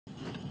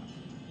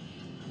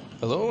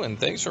Hello and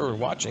thanks for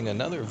watching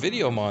another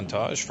video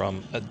montage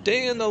from A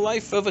Day in the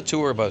Life of a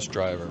Tour Bus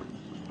Driver.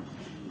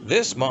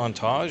 This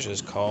montage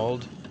is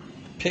called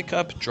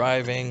Pickup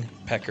Driving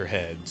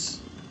Peckerheads.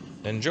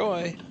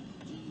 Enjoy!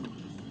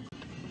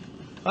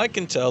 I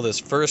can tell this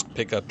first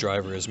pickup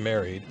driver is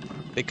married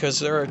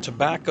because there are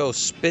tobacco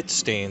spit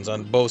stains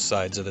on both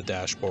sides of the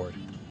dashboard.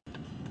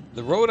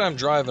 The road I'm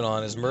driving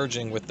on is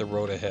merging with the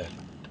road ahead.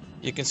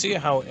 You can see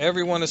how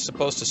everyone is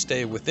supposed to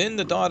stay within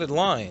the dotted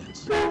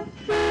lines.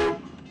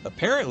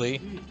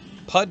 Apparently,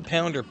 Pud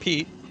Pounder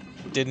Pete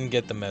didn't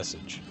get the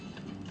message.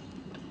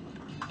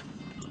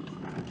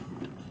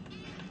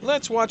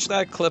 Let's watch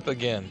that clip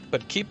again,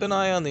 but keep an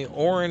eye on the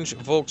orange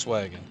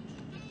Volkswagen.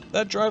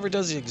 That driver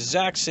does the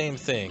exact same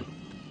thing.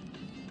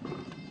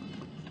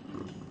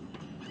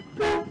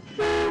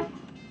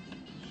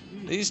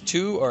 These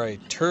two are a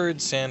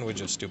turd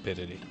sandwich of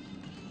stupidity.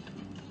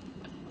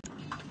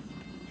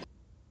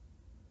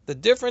 The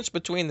difference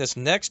between this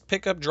next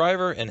pickup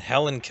driver and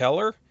Helen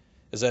Keller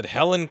is that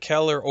Helen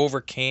Keller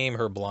overcame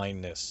her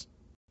blindness.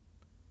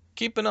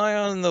 Keep an eye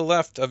on the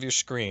left of your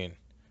screen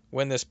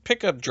when this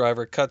pickup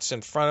driver cuts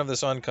in front of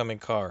this oncoming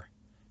car,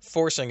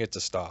 forcing it to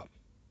stop.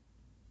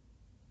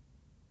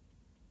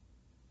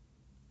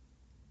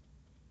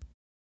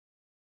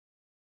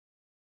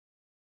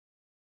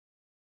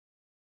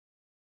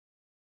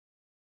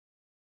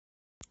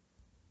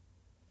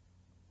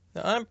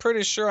 Now, I'm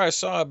pretty sure I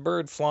saw a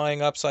bird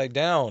flying upside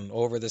down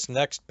over this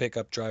next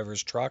pickup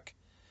driver's truck.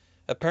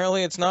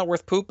 Apparently it's not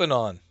worth pooping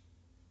on.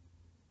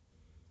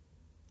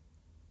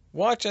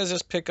 Watch as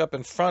this pickup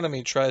in front of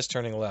me tries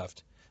turning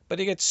left, but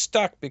he gets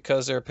stuck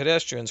because there are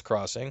pedestrians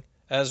crossing.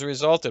 As a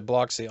result, it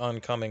blocks the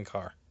oncoming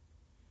car.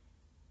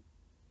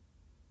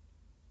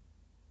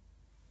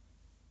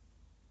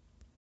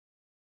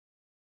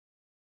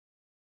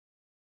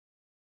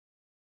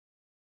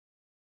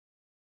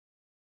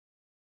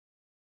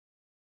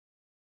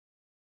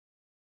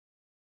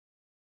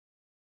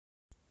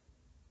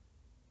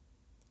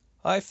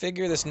 I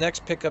figure this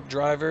next pickup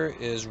driver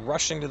is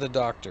rushing to the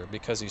doctor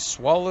because he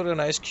swallowed an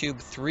ice cube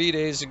 3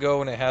 days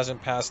ago and it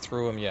hasn't passed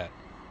through him yet.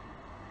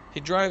 He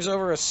drives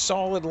over a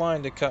solid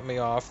line to cut me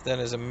off, then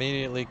is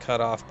immediately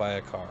cut off by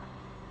a car.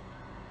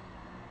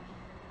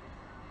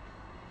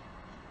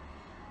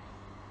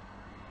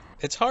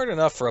 It's hard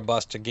enough for a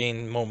bus to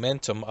gain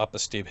momentum up a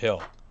steep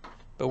hill,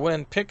 but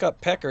when pickup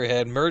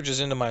Peckerhead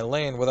merges into my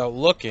lane without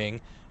looking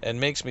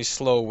and makes me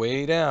slow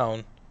way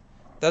down,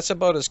 that's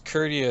about as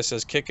courteous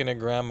as kicking a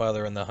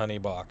grandmother in the honey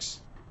box.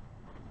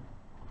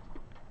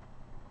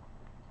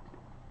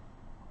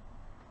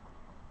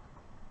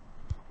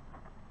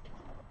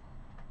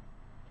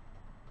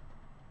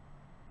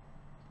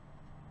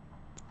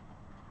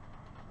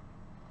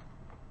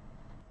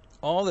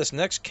 All this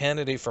next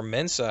candidate for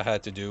Mensa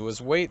had to do was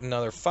wait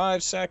another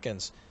 5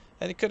 seconds,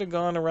 and he could have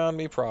gone around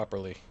me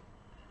properly.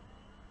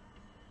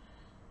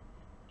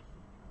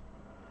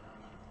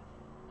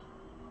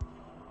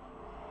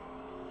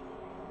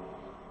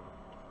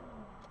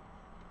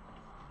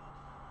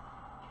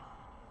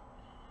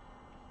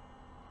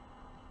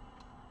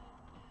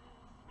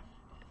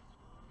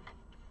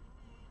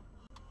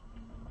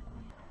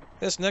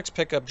 This next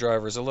pickup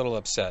driver is a little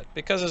upset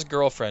because his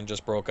girlfriend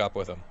just broke up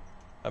with him.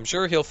 I'm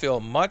sure he'll feel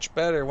much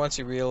better once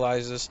he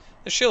realizes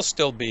that she'll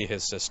still be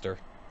his sister.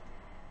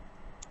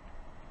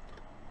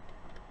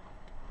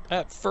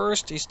 At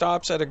first, he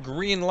stops at a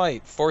green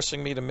light,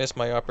 forcing me to miss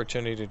my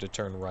opportunity to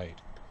turn right.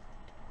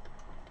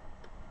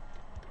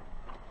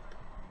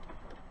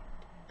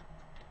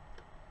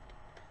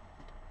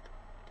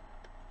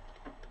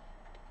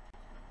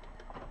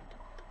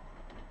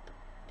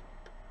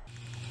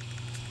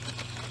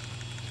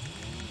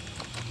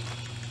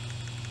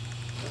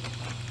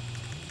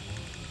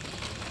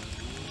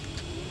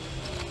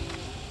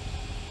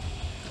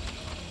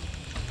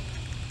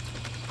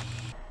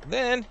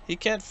 Then, he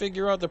can't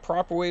figure out the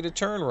proper way to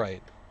turn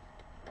right.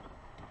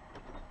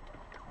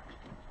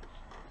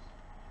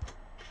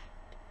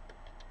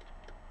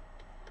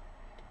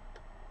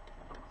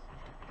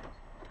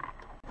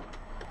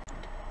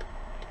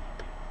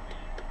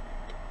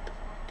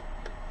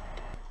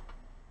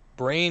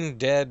 Brain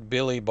dead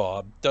Billy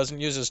Bob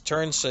doesn't use his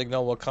turn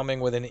signal while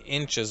coming within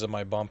inches of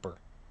my bumper.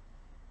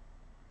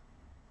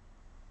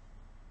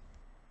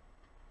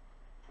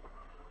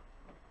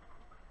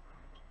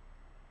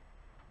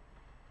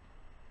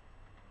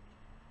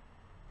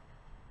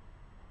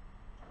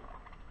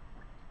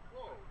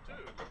 Whoa, dude.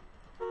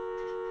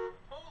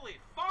 Holy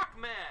fuck,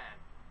 man!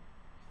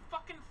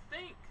 Fucking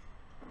think!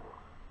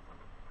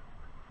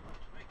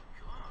 My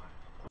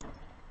god.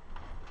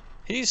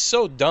 He's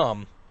so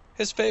dumb.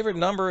 His favorite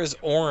number is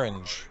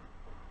orange.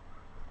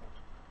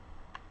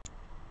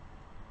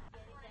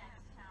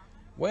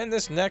 When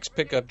this next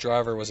pickup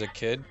driver was a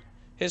kid,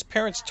 his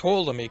parents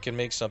told him he can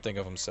make something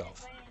of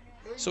himself.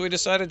 So he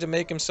decided to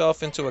make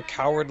himself into a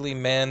cowardly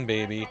man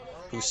baby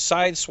who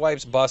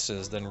sideswipes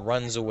buses then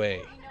runs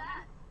away.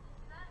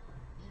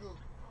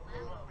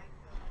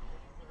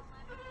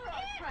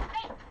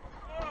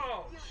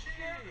 Oh,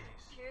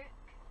 jeez.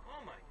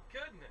 Oh my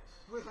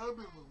goodness. Now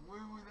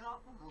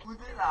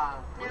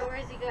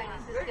where's he going?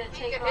 This is gonna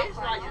take off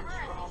on you.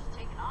 He's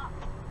taking off.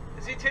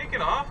 Is he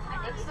taking off?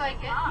 Looks like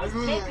it.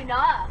 He's taking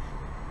off.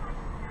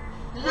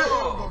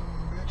 Whoa.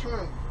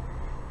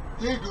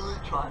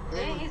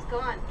 Hey, he's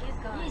gone. He's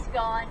gone. He's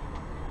gone.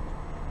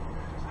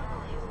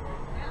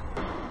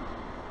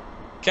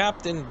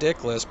 Captain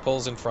Dickless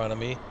pulls in front of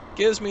me,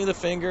 gives me the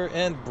finger,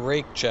 and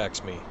brake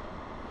checks me.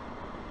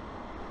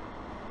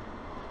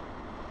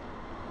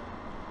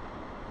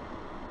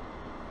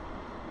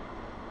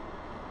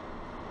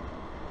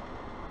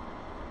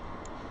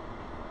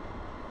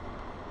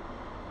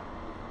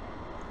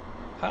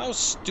 How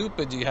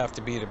stupid do you have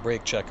to be to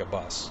brake check a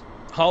bus?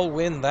 I'll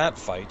win that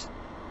fight.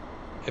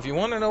 If you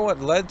want to know what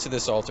led to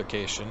this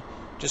altercation,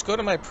 just go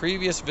to my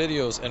previous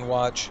videos and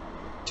watch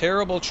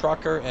Terrible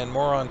Trucker and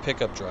Moron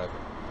Pickup Driver.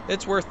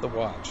 It's worth the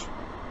watch.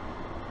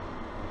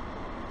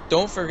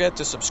 Don't forget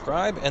to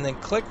subscribe and then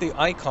click the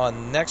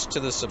icon next to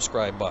the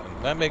subscribe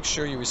button. That makes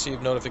sure you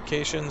receive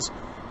notifications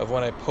of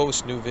when I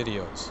post new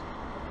videos.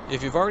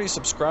 If you've already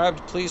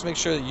subscribed, please make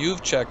sure that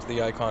you've checked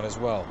the icon as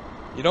well.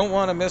 You don't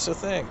want to miss a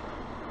thing.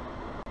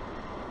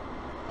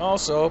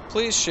 Also,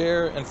 please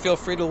share and feel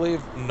free to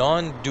leave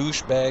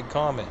non-douchebag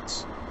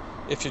comments.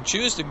 If you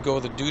choose to go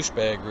the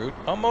douchebag route,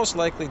 I'll most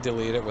likely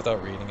delete it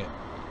without reading it.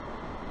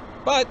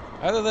 But,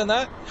 other than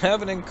that,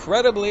 have an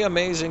incredibly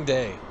amazing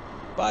day.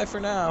 Bye for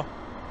now.